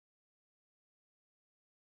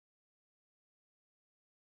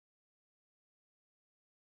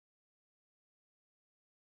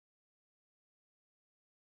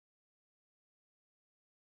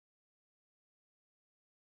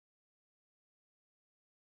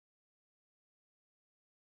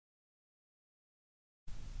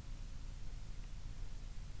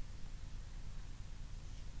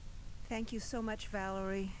Thank you so much,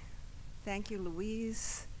 Valerie. Thank you,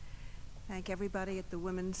 Louise. Thank everybody at the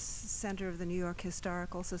Women's Center of the New York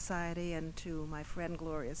Historical Society, and to my friend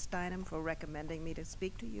Gloria Steinem for recommending me to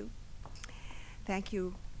speak to you. Thank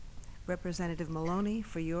you, Representative Maloney,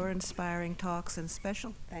 for your inspiring talks, and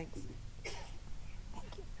special thanks.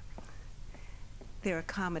 Thank you. They're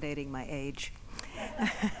accommodating my age.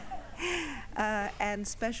 And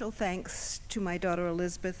special thanks to my daughter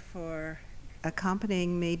Elizabeth for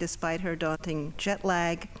accompanying me despite her daunting jet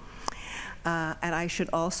lag. And I should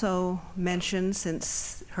also mention,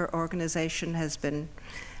 since her organization has been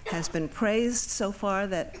praised so far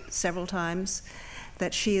several times,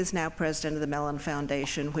 that she is now president of the Mellon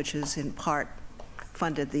Foundation, which has in part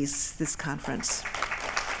funded this conference.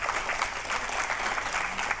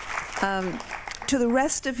 To the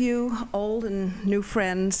rest of you, old and new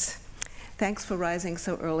friends, thanks for rising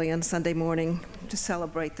so early on Sunday morning to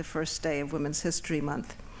celebrate the first day of Women's History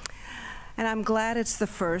Month. And I'm glad it's the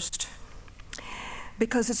first,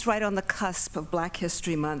 because it's right on the cusp of Black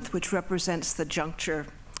History Month, which represents the juncture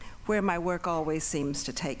where my work always seems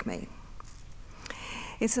to take me.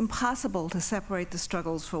 It's impossible to separate the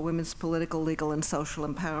struggles for women's political, legal, and social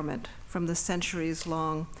empowerment from the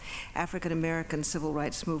centuries-long African-American civil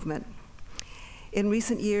rights movement. In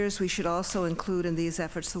recent years, we should also include in these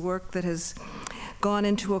efforts the work that has gone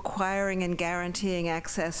into acquiring and guaranteeing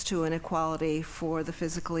access to an equality for the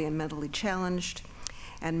physically and mentally challenged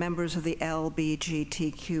and members of the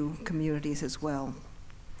LGBTQ communities as well.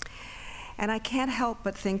 And I can't help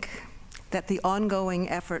but think that the ongoing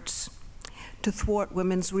efforts to thwart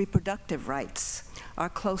women's reproductive rights are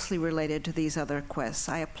closely related to these other quests.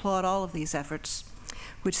 I applaud all of these efforts,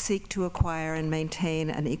 which seek to acquire and maintain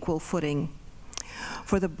an equal footing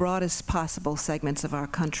for the broadest possible segments of our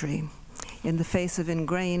country, in the face of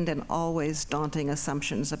ingrained and always daunting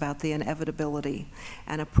assumptions about the inevitability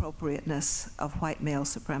and appropriateness of white male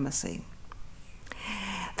supremacy.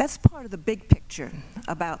 That's part of the big picture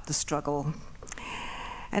about the struggle,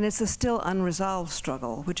 and it's a still unresolved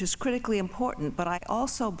struggle, which is critically important, but I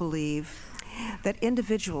also believe that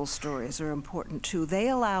individual stories are important too. They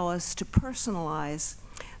allow us to personalize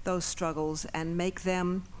those struggles and make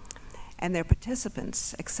them and their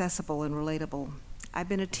participants accessible and relatable. I've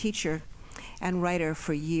been a teacher and writer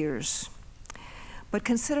for years, but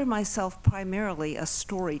consider myself primarily a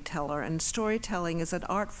storyteller, and storytelling is an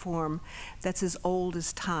art form that's as old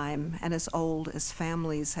as time and as old as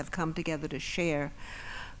families have come together to share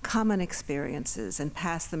common experiences and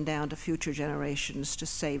pass them down to future generations to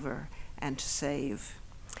savor and to save.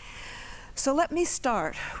 So let me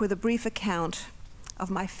start with a brief account of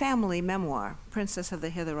my family memoir, Princess of the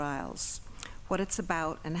Hither Isles, what it's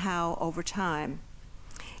about and how, over time,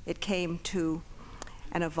 it came to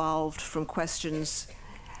and evolved from questions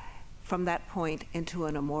from that point into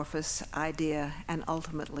an amorphous idea and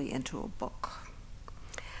ultimately into a book.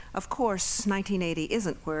 Of course, 1980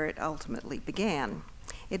 isn't where it ultimately began.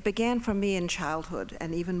 It began for me in childhood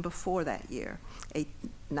and even before that year,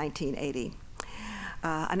 1980.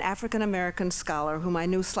 An African-American scholar whom I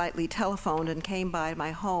knew slightly telephoned and came by my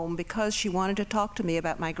home because she wanted to talk to me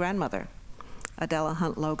about my grandmother, Adela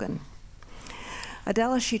Hunt Logan.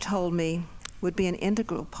 Adela, she told me, would be an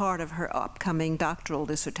integral part of her upcoming doctoral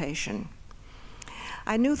dissertation.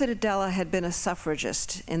 I knew that Adela had been a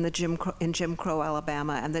suffragist in Jim Crow,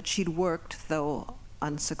 Alabama, and that she'd worked, though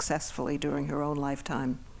unsuccessfully during her own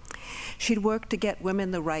lifetime. She'd worked to get women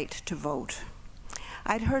the right to vote.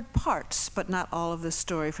 I'd heard parts, but not all of the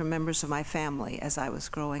story from members of my family as I was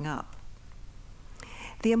growing up.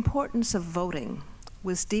 The importance of voting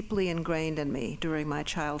was deeply ingrained in me during my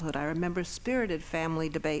childhood. I remember spirited family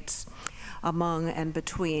debates among and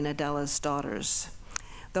between Adela's daughters.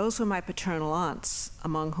 Those were my paternal aunts,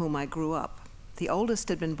 among whom I grew up. The oldest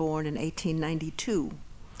had been born in 1892,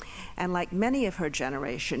 and like many of her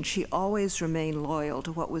generation, she always remained loyal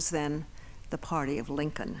to what was then the party of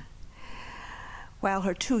Lincoln. While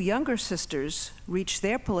her two younger sisters reached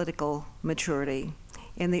their political maturity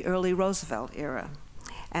in the early Roosevelt era,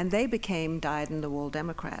 and they became dyed-in-the-wool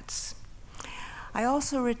Democrats. I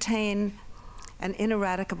also retain an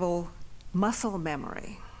ineradicable muscle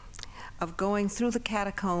memory of going through the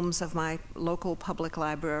catacombs of my local public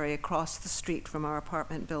library across the street from our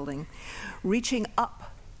apartment building, reaching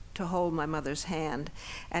up to hold my mother's hand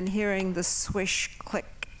and hearing the swish, click,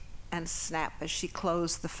 and snap as she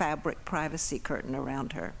closed the fabric privacy curtain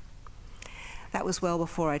around her. That was well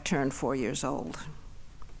before I turned 4 years old.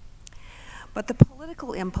 But the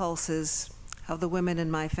political impulses of the women in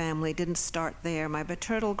my family didn't start there. My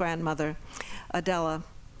maternal grandmother, Adela,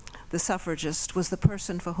 the suffragist, was the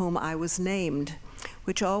person for whom I was named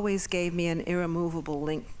which always gave me an irremovable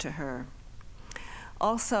link to her.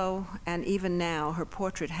 Also, and even now, her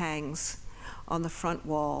portrait hangs on the front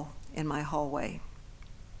wall in my hallway.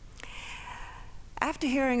 After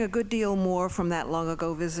hearing a good deal more from that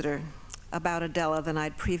long-ago visitor about Adela than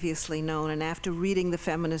I'd previously known, and after reading the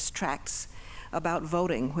feminist tracts about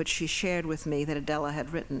voting, which she shared with me that Adela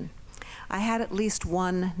had written, I had at least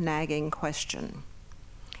one nagging question.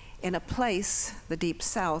 In a place, the Deep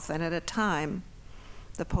South, and at a time,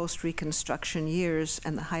 the post-Reconstruction years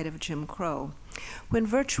and the height of Jim Crow, when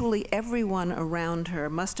virtually everyone around her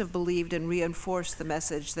must have believed and reinforced the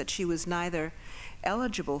message that she was neither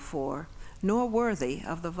eligible for nor worthy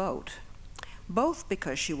of the vote, both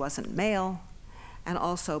because she wasn't male and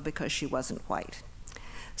also because she wasn't white.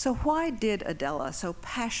 So why did Adela so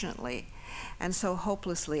passionately and so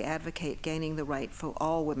hopelessly advocate gaining the right for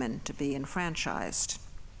all women to be enfranchised?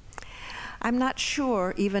 I'm not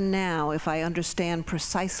sure even now if I understand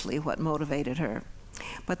precisely what motivated her,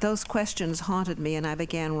 but those questions haunted me, and I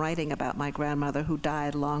began writing about my grandmother, who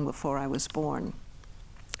died long before I was born.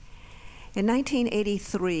 In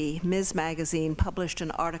 1983, Ms. Magazine published an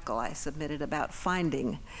article I submitted about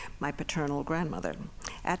finding my paternal grandmother.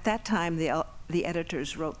 At that time, the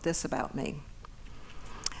editors wrote this about me.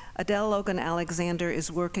 Adele Logan Alexander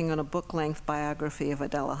is working on a book-length biography of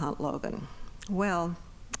Adela Hunt Logan. Well,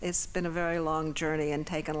 it's been a very long journey and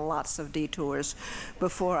taken lots of detours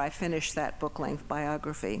before I finished that book-length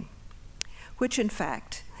biography, which in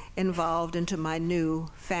fact evolved into my new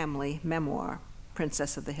family memoir,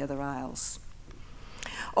 Princess of the Hither Isles.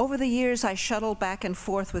 Over the years, I shuttled back and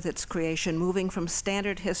forth with its creation, moving from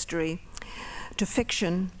standard history to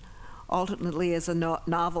fiction, ultimately as a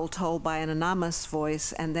novel told by an anonymous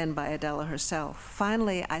voice and then by Adela herself.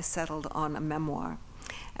 Finally, I settled on a memoir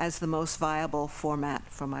as the most viable format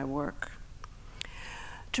for my work.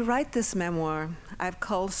 To write this memoir, I've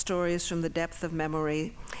culled stories from the depth of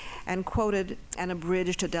memory and quoted and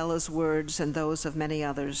abridged Adela's words and those of many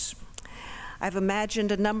others. I've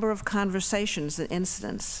imagined a number of conversations and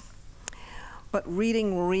incidents, but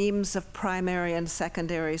reading reams of primary and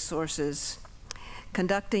secondary sources,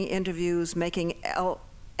 conducting interviews, making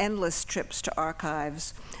endless trips to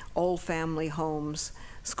archives, old family homes,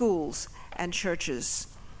 schools, and churches,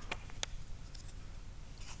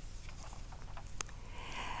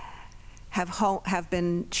 have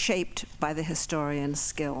been shaped by the historian's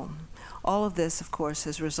skill. All of this, of course,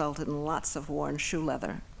 has resulted in lots of worn shoe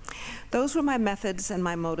leather. Those were my methods and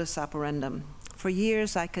my modus operandum. For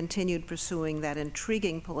years, I continued pursuing that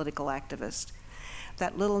intriguing political activist,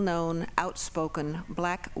 that little-known, outspoken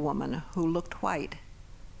black woman who looked white,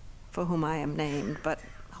 for whom I am named. But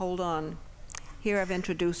hold on, here I've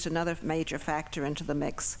introduced another major factor into the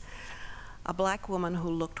mix. A black woman who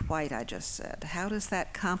looked white, I just said. How does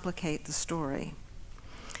that complicate the story?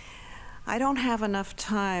 I don't have enough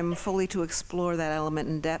time fully to explore that element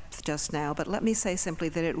in depth just now, but let me say simply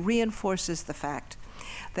that it reinforces the fact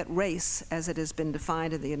that race, as it has been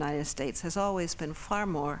defined in the United States, has always been far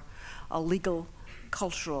more a legal,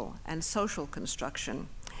 cultural, and social construction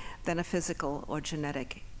than a physical or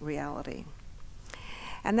genetic reality.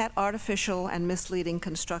 And that artificial and misleading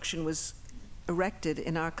construction was erected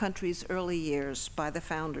in our country's early years by the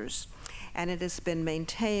founders, and it has been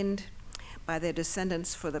maintained by their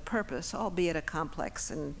descendants for the purpose, albeit a complex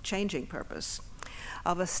and changing purpose,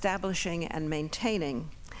 of establishing and maintaining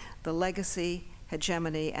the legacy,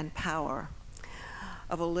 hegemony, and power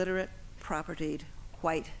of a literate, propertied,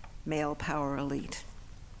 white male power elite.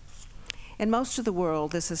 In most of the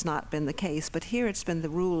world, this has not been the case, but here it's been the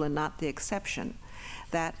rule and not the exception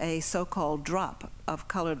that a so-called drop of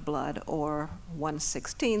colored blood, or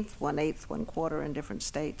 1/16, 1/8, 1/4 in different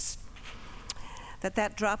states,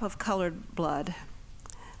 that drop of colored blood,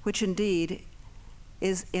 which indeed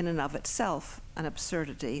is in and of itself an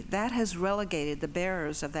absurdity, that has relegated the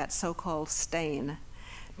bearers of that so-called stain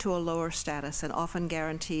to a lower status and often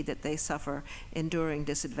guaranteed that they suffer enduring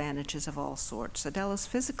disadvantages of all sorts. Adela's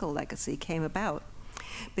physical legacy came about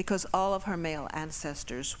because all of her male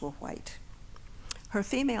ancestors were white. Her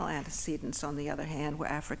female antecedents, on the other hand, were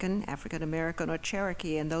African, African-American, or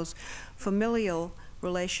Cherokee, and those familial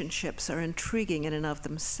relationships are intriguing in and of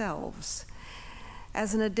themselves.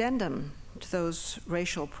 As an addendum to those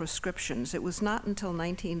racial prescriptions, it was not until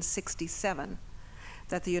 1967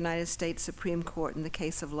 that the United States Supreme Court, in the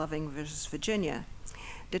case of Loving versus Virginia,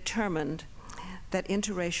 determined that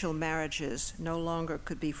interracial marriages no longer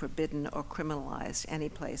could be forbidden or criminalized any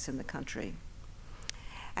place in the country.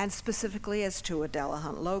 And specifically as to Adela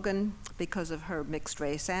Hunt Logan, because of her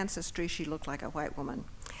mixed-race ancestry, she looked like a white woman.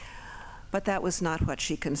 But that was not what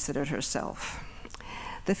she considered herself.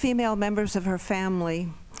 The female members of her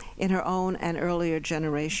family in her own and earlier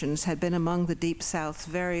generations had been among the Deep South's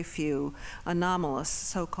very few anomalous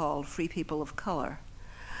so-called free people of color.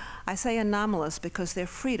 I say anomalous because their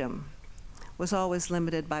freedom was always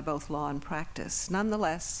limited by both law and practice.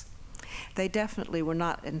 Nonetheless, they definitely were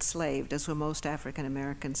not enslaved, as were most African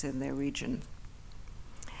Americans in their region.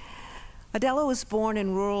 Adela was born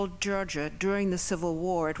in rural Georgia during the Civil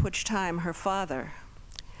War, at which time her father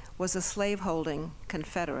was a slaveholding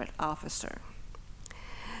Confederate officer.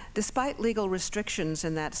 Despite legal restrictions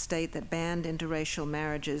in that state that banned interracial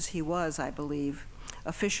marriages, he was, I believe,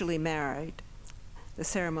 officially married. The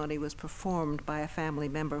ceremony was performed by a family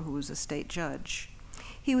member who was a state judge.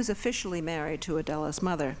 He was officially married to Adela's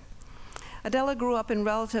mother. Adela grew up in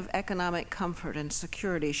relative economic comfort and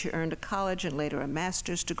security. She earned a college and later a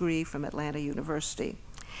master's degree from Atlanta University.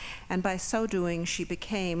 And by so doing, she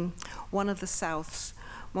became one of the South's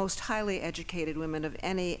most highly educated women of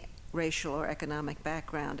any racial or economic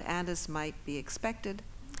background, and as might be expected,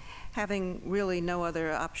 having really no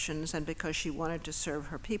other options, and because she wanted to serve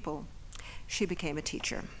her people, she became a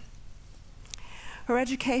teacher. Her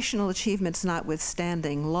educational achievements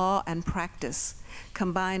notwithstanding, law and practice,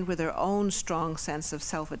 combined with her own strong sense of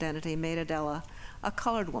self-identity, made Adela a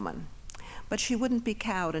colored woman. But she wouldn't be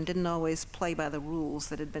cowed and didn't always play by the rules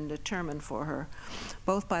that had been determined for her,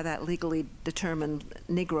 both by that legally determined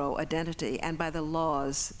Negro identity and by the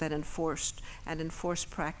laws that enforced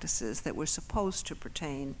practices that were supposed to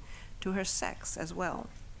pertain to her sex as well.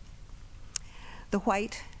 The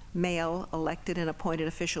white, male, elected and appointed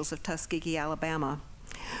officials of Tuskegee, Alabama,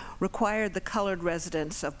 required the colored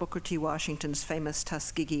residents of Booker T. Washington's famous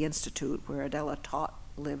Tuskegee Institute, where Adela taught,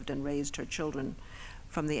 lived, and raised her children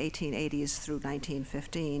from the 1880s through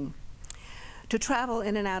 1915, to travel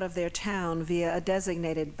in and out of their town via a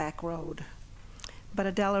designated back road. But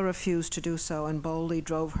Adela refused to do so and boldly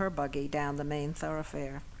drove her buggy down the main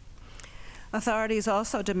thoroughfare. Authorities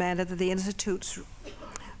also demanded that the Institute's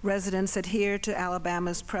residents adhere to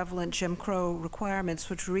Alabama's prevalent Jim Crow requirements,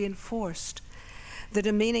 which reinforced the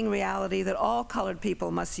demeaning reality that all colored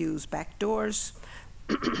people must use back doors,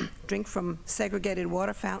 drink from segregated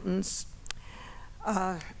water fountains,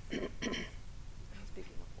 speaking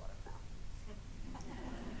of water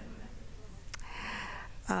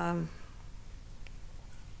fountains,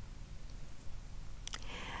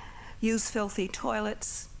 use filthy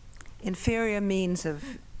toilets, inferior means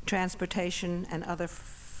of transportation, and other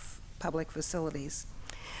public facilities.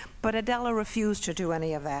 But Adela refused to do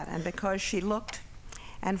any of that, and because she looked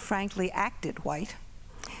and frankly acted white,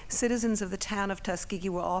 citizens of the town of Tuskegee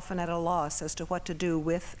were often at a loss as to what to do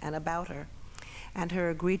with and about her and her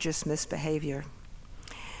egregious misbehavior.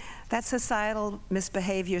 That societal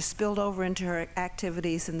misbehavior spilled over into her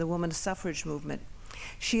activities in the women's suffrage movement.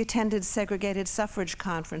 She attended segregated suffrage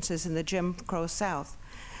conferences in the Jim Crow South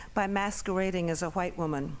by masquerading as a white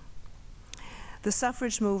woman. The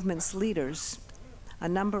suffrage movement's leaders, a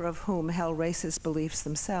number of whom held racist beliefs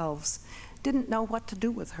themselves, didn't know what to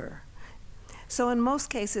do with her. So in most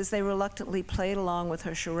cases, they reluctantly played along with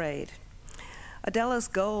her charade. Adela's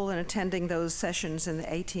goal in attending those sessions in the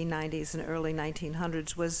 1890s and early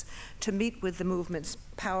 1900s was to meet with the movement's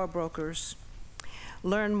power brokers,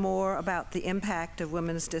 learn more about the impact of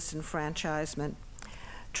women's disenfranchisement,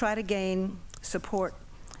 try to gain support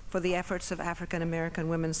for the efforts of African American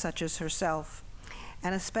women such as herself,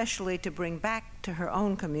 and especially to bring back to her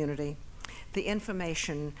own community the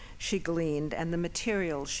information she gleaned and the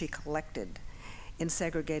materials she collected in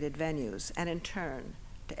segregated venues, and in turn,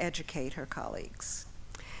 to educate her colleagues.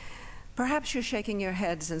 Perhaps you're shaking your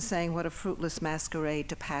heads and saying what a fruitless masquerade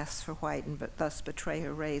to pass for white and thus betray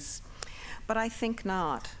her race. But I think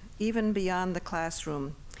not. Even beyond the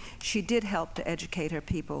classroom, she did help to educate her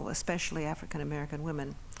people, especially African American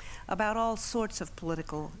women, about all sorts of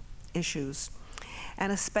political issues,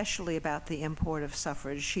 and especially about the import of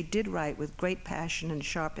suffrage. She did write with great passion and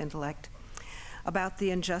sharp intellect about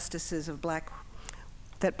the injustices of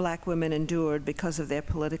that black women endured because of their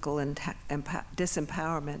political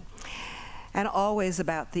disempowerment, and always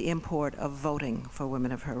about the import of voting for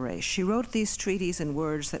women of her race. She wrote these treaties in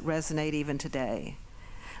words that resonate even today.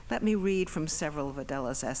 Let me read from several of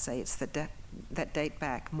Adela's essays that date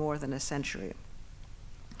back more than a century.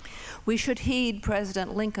 "We should heed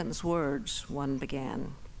President Lincoln's words," one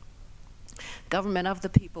began. "Government of the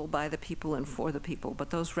people, by the people, and for the people,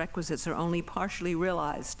 but those requisites are only partially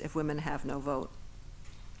realized if women have no vote.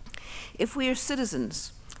 If we are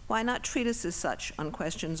citizens, why not treat us as such on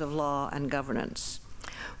questions of law and governance,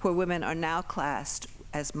 where women are now classed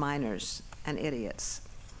as minors and idiots?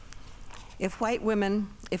 If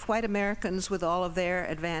white Americans with all of their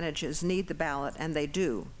advantages need the ballot, and they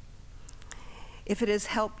do, if it has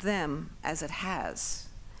helped them as it has,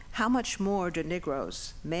 how much more do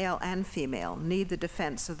Negroes, male and female, need the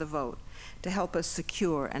defense of the vote to help us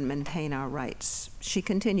secure and maintain our rights? She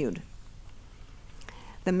continued,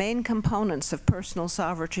 the main components of personal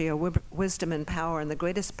sovereignty are wisdom and power, and the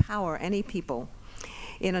greatest power any people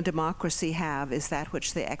in a democracy have is that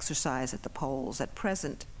which they exercise at the polls. At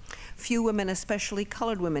present, few women, especially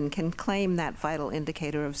colored women, can claim that vital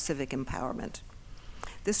indicator of civic empowerment.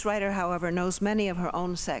 This writer, however, knows many of her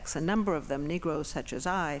own sex, a number of them, Negroes such as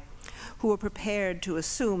I, who are prepared to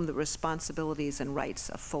assume the responsibilities and rights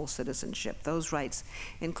of full citizenship. Those rights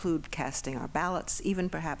include casting our ballots, even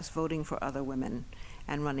perhaps voting for other women,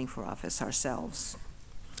 and running for office ourselves.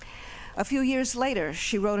 A few years later,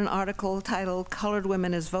 she wrote an article titled Colored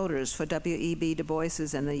Women as Voters for W.E.B. Du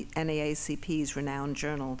Bois's and the NAACP's renowned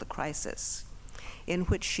journal, The Crisis, in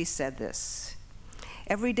which she said this,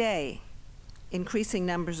 every day, increasing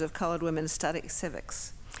numbers of colored women study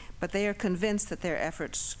civics, but they are convinced that their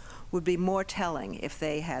efforts would be more telling if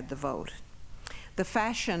they had the vote. The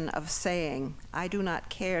fashion of saying, I do not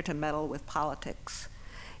care to meddle with politics,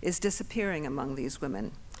 is disappearing among these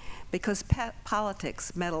women because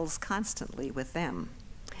politics meddles constantly with them.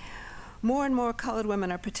 More and more colored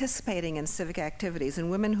women are participating in civic activities, and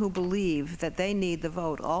women who believe that they need the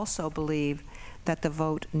vote also believe that the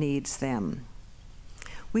vote needs them.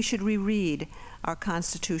 We should reread our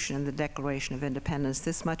Constitution and the Declaration of Independence.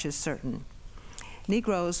 This much is certain.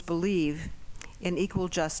 Negroes believe in equal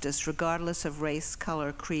justice regardless of race,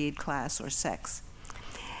 color, creed, class, or sex.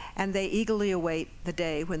 And they eagerly await the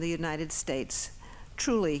day when the United States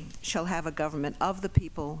truly shall have a government of the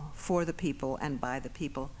people, for the people, and by the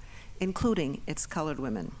people, including its colored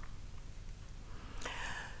women.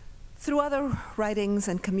 Through other writings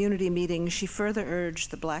and community meetings, she further urged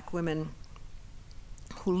the black women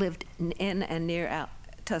who lived in and near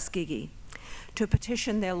Tuskegee to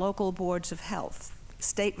petition their local boards of health,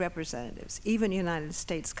 state representatives, even United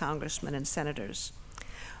States congressmen and senators,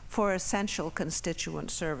 for essential constituent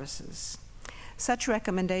services. Such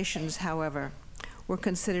recommendations, however, were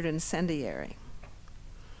considered incendiary.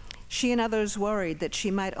 She and others worried that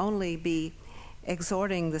she might only be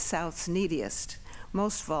exhorting the South's neediest,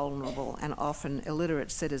 most vulnerable, and often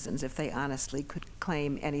illiterate citizens, if they honestly could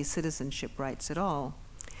claim any citizenship rights at all,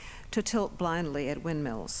 to tilt blindly at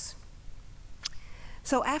windmills.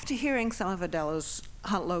 So after hearing some of Adela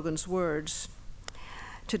Hunt Logan's words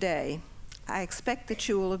today, I expect that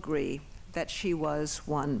you will agree that she was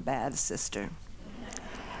one bad sister.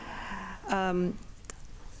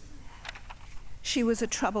 She was a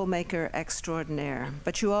troublemaker extraordinaire,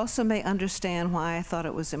 but you also may understand why I thought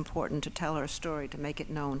it was important to tell her story, to make it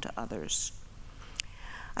known to others.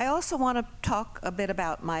 I also want to talk a bit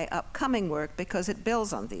about my upcoming work because it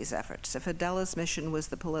builds on these efforts. If Adela's mission was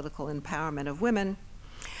the political empowerment of women,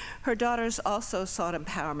 her daughters also sought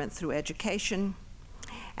empowerment through education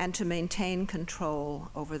and to maintain control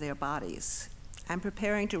over their bodies. I'm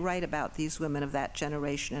preparing to write about these women of that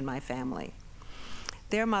generation in my family.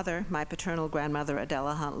 Their mother, my paternal grandmother,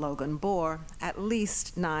 Adela Hunt Logan, bore at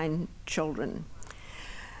least 9 children,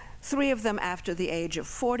 3 of them after the age of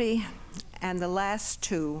 40, and the last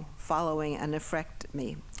 2 following a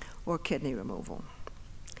nephrectomy or kidney removal.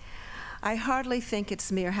 I hardly think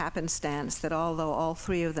it's mere happenstance that although all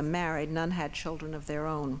 3 of them married, none had children of their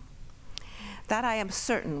own. That, I am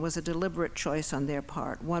certain, was a deliberate choice on their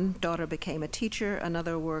part. One daughter became a teacher,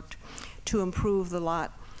 another worked to improve the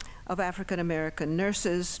lot of African-American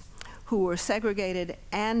nurses who were segregated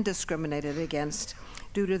and discriminated against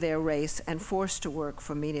due to their race and forced to work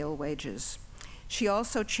for menial wages. She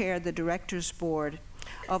also chaired the director's board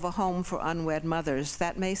of a home for unwed mothers.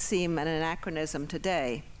 That may seem an anachronism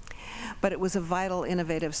today, but it was a vital,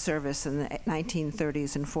 innovative service in the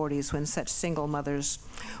 1930s and 40s when such single mothers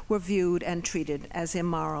were viewed and treated as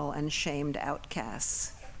immoral and shamed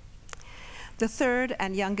outcasts. The third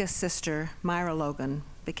and youngest sister, Myra Logan,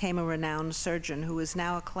 became a renowned surgeon who is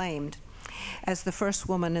now acclaimed as the first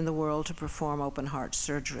woman in the world to perform open-heart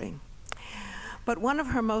surgery. But one of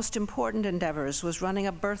her most important endeavors was running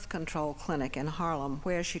a birth control clinic in Harlem,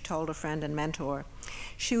 where, she told a friend and mentor,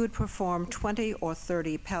 she would perform 20 or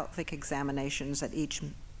 30 pelvic examinations at each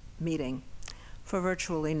meeting for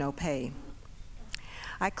virtually no pay.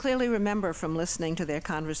 I clearly remember from listening to their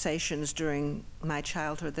conversations during my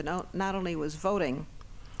childhood that not only was voting,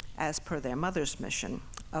 as per their mother's mission,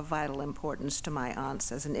 of vital importance to my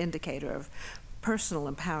aunts as an indicator of personal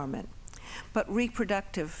empowerment, but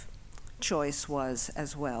reproductive choice was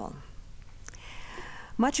as well.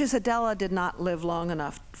 Much as Adela did not live long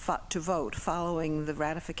enough to vote following the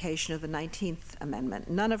ratification of the 19th Amendment,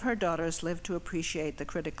 none of her daughters lived to appreciate the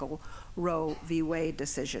critical Roe v. Wade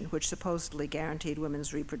decision, which supposedly guaranteed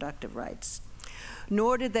women's reproductive rights.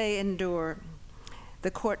 Nor did they endure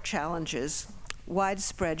the court challenges,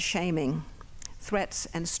 widespread shaming, threats,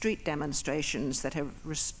 and street demonstrations that have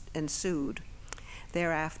ensued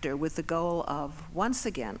thereafter, with the goal of, once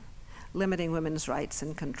again, limiting women's rights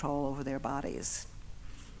and control over their bodies.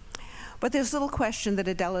 But there's little question that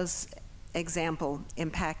Adela's example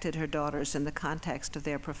impacted her daughters in the context of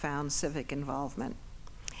their profound civic involvement.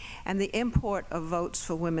 And the import of votes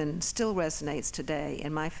for women still resonates today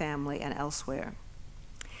in my family and elsewhere.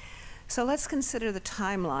 So let's consider the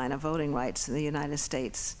timeline of voting rights in the United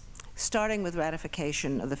States, starting with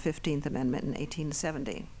ratification of the 15th Amendment in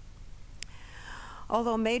 1870.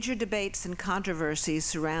 Although major debates and controversies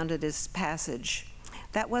surrounded its passage,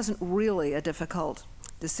 that wasn't really a difficult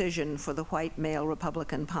decision for the white male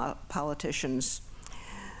Republican politicians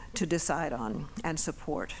to decide on and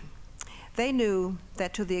support. They knew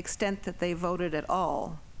that to the extent that they voted at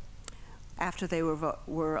all, after they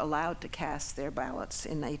were allowed to cast their ballots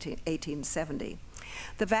in 1870,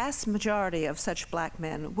 the vast majority of such black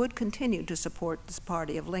men would continue to support this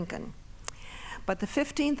party of Lincoln. But the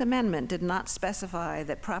 15th Amendment did not specify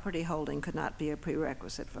that property holding could not be a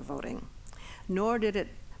prerequisite for voting, nor did it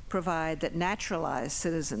provide that naturalized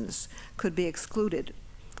citizens could be excluded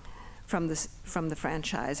from the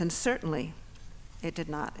franchise, and certainly it did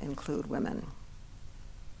not include women.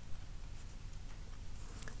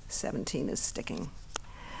 17 is sticking.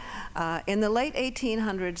 In the late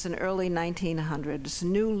 1800s and early 1900s,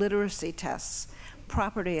 new literacy tests,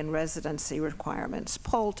 property and residency requirements,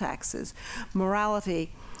 poll taxes,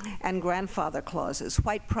 morality and grandfather clauses,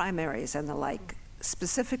 white primaries, and the like,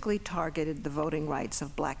 specifically targeted the voting rights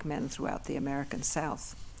of black men throughout the American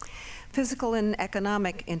South. Physical and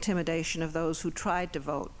economic intimidation of those who tried to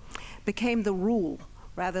vote became the rule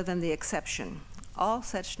rather than the exception. All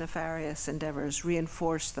such nefarious endeavors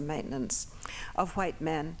reinforced the maintenance of white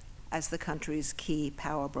men as the country's key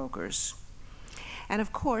power brokers. And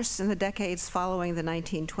of course, in the decades following the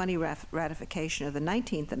 1920 ratification of the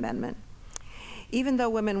 19th Amendment, even though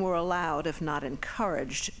women were allowed, if not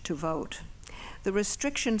encouraged, to vote, the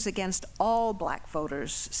restrictions against all black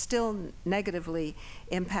voters still negatively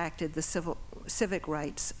impacted the civic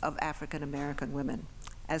rights of African American women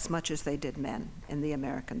as much as they did men in the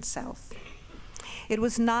American South. It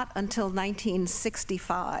was not until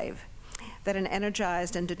 1965 that an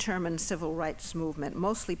energized and determined civil rights movement,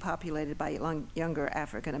 mostly populated by younger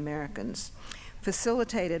African Americans,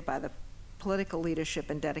 facilitated by the political leadership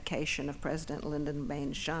and dedication of President Lyndon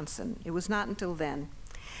Baines Johnson, it was not until then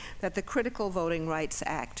that the critical Voting Rights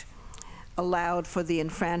Act allowed for the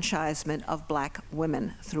enfranchisement of black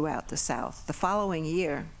women throughout the South. The following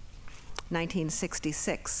year,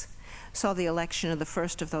 1966, saw the election of the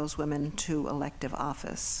first of those women to elective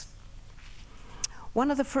office. One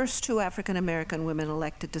of the first two African American women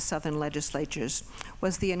elected to Southern legislatures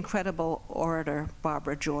was the incredible orator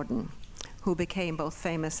Barbara Jordan, who became both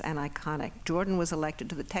famous and iconic. Jordan was elected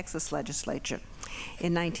to the Texas legislature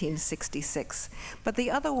in 1966. But the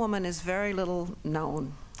other woman is very little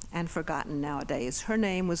known and forgotten nowadays. Her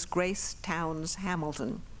name was Grace Towns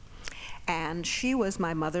Hamilton, and she was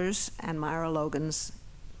my mother's and Myra Logan's,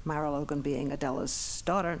 Myra Logan being Adela's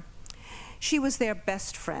daughter. She was their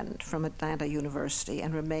best friend from Atlanta University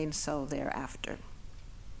and remained so thereafter.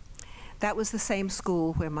 That was the same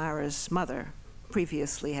school where Myra's mother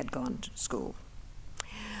previously had gone to school.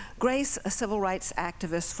 Grace, a civil rights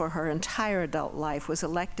activist for her entire adult life, was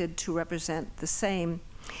elected to represent the same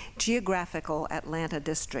geographical Atlanta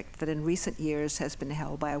district that in recent years has been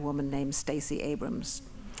held by a woman named Stacey Abrams,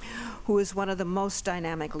 who is one of the most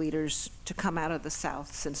dynamic leaders to come out of the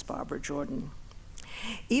South since Barbara Jordan.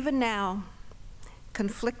 Even now,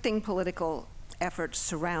 conflicting political efforts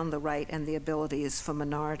surround the right and the abilities for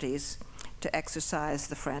minorities to exercise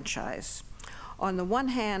the franchise. On the one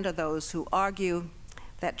hand are those who argue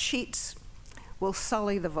that cheats will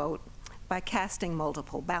sully the vote by casting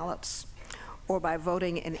multiple ballots or by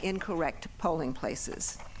voting in incorrect polling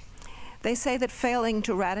places. They say that failing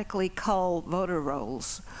to radically cull voter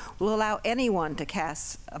rolls will allow anyone to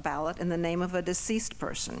cast a ballot in the name of a deceased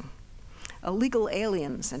person. Illegal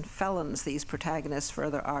aliens and felons, these protagonists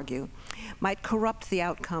further argue, might corrupt the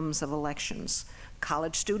outcomes of elections.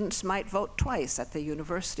 College students might vote twice at the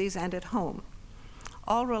universities and at home.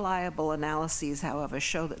 All reliable analyses, however,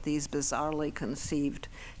 show that these bizarrely conceived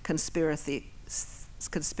conspiracy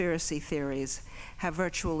theories have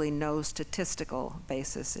virtually no statistical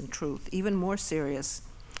basis in truth. Even more serious,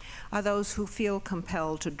 are those who feel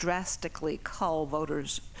compelled to drastically cull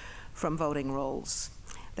voters from voting rolls.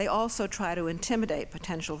 They also try to intimidate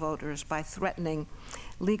potential voters by threatening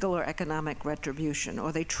legal or economic retribution,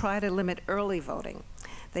 or they try to limit early voting.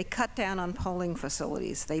 They cut down on polling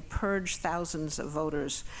facilities. They purge thousands of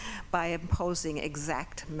voters by imposing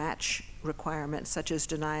exact match requirements, such as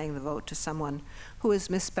denying the vote to someone who has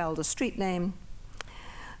misspelled a street name,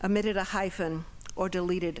 omitted a hyphen, or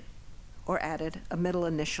deleted or added a middle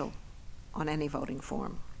initial on any voting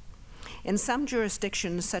form. In some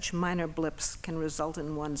jurisdictions, such minor blips can result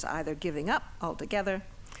in one's either giving up altogether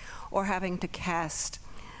or having to cast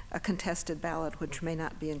a contested ballot which may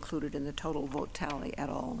not be included in the total vote tally at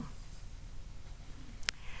all.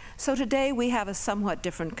 So today we have a somewhat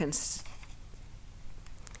different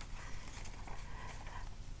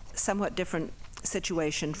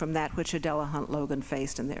situation from that which Adela Hunt Logan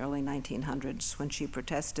faced in the early 1900s when she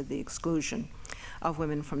protested the exclusion of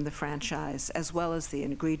women from the franchise, as well as the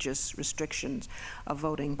egregious restrictions of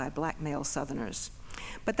voting by black male Southerners.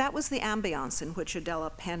 But that was the ambiance in which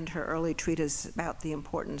Adela penned her early treatise about the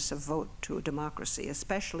importance of vote to a democracy,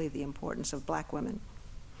 especially the importance of black women,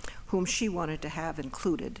 whom she wanted to have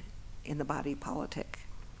included in the body politic.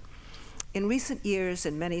 In recent years,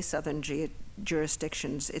 in many Southern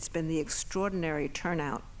jurisdictions, it's been the extraordinary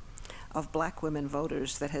turnout of black women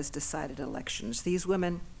voters that has decided elections. These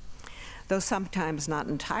women, though sometimes not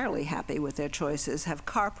entirely happy with their choices, have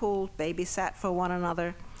carpooled, babysat for one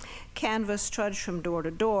another, canvassed, trudged from door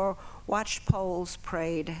to door, watched polls,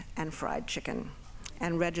 prayed, and fried chicken,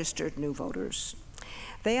 and registered new voters.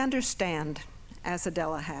 They understand, as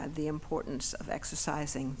Adela had, the importance of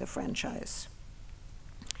exercising the franchise.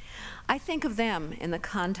 I think of them in the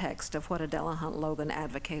context of what Adela Hunt Logan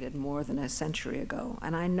advocated more than a century ago,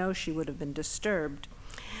 and I know she would have been disturbed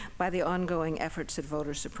by the ongoing efforts at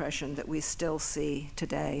voter suppression that we still see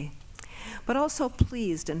today, but also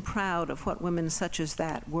pleased and proud of what women such as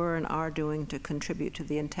that were and are doing to contribute to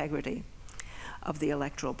the integrity of the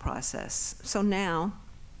electoral process. So now,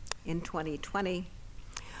 in 2020,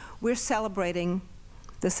 we're celebrating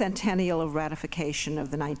the centennial of ratification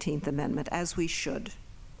of the 19th Amendment, as we should.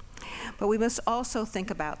 But we must also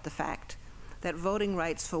think about the fact that voting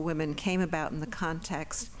rights for women came about in the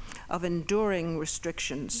context of enduring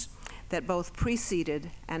restrictions that both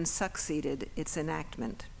preceded and succeeded its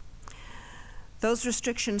enactment. Those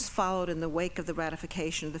restrictions followed in the wake of the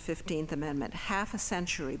ratification of the 15th Amendment, half a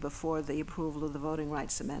century before the approval of the Voting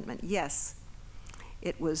Rights Amendment. Yes,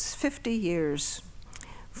 it was 50 years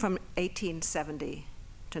from 1870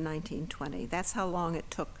 to 1920. That's how long it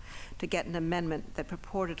took to get an amendment that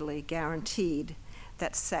purportedly guaranteed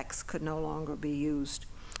that sex could no longer be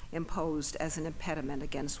imposed as an impediment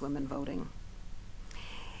against women voting.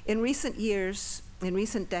 In recent years, in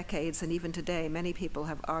recent decades, and even today, many people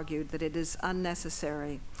have argued that it is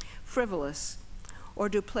unnecessary, frivolous, or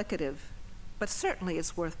duplicative, but certainly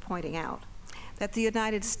it's worth pointing out that the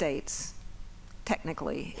United States,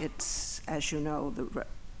 technically, it's, as you know,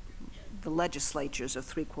 the legislatures of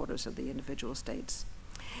 3/4 of the individual states.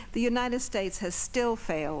 The United States has still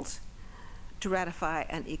failed to ratify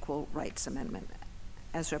an Equal Rights Amendment,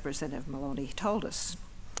 as Representative Maloney told us.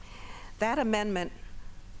 That amendment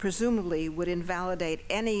presumably would invalidate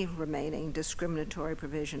any remaining discriminatory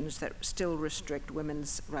provisions that still restrict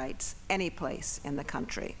women's rights any place in the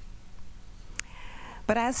country.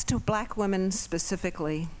 But as to black women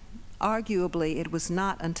specifically, arguably it was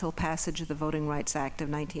not until passage of the Voting Rights Act of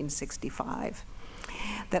 1965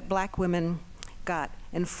 that black women got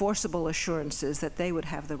enforceable assurances that they would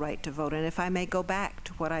have the right to vote. And if I may go back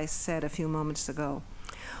to what I said a few moments ago,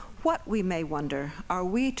 what we may wonder, are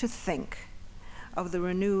we to think of the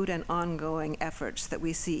renewed and ongoing efforts that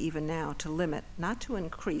we see even now to limit, not to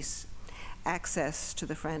increase, access to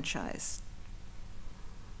the franchise,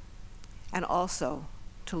 and also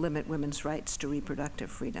to limit women's rights to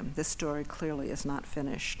reproductive freedom? This story clearly is not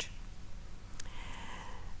finished.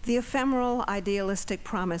 The ephemeral, idealistic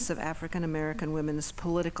promise of African American women's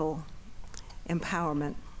political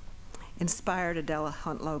empowerment inspired Adela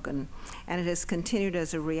Hunt Logan, and it has continued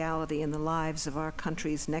as a reality in the lives of our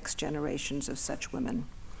country's next generations of such women.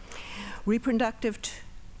 Reproductive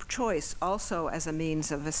choice also as a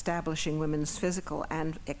means of establishing women's physical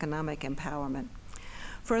and economic empowerment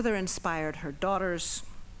further inspired her daughters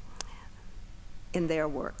in their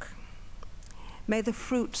work. May the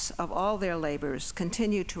fruits of all their labors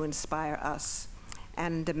continue to inspire us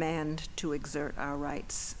and demand to exert our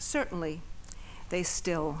rights. Certainly, they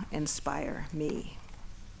still inspire me.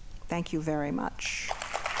 Thank you very much.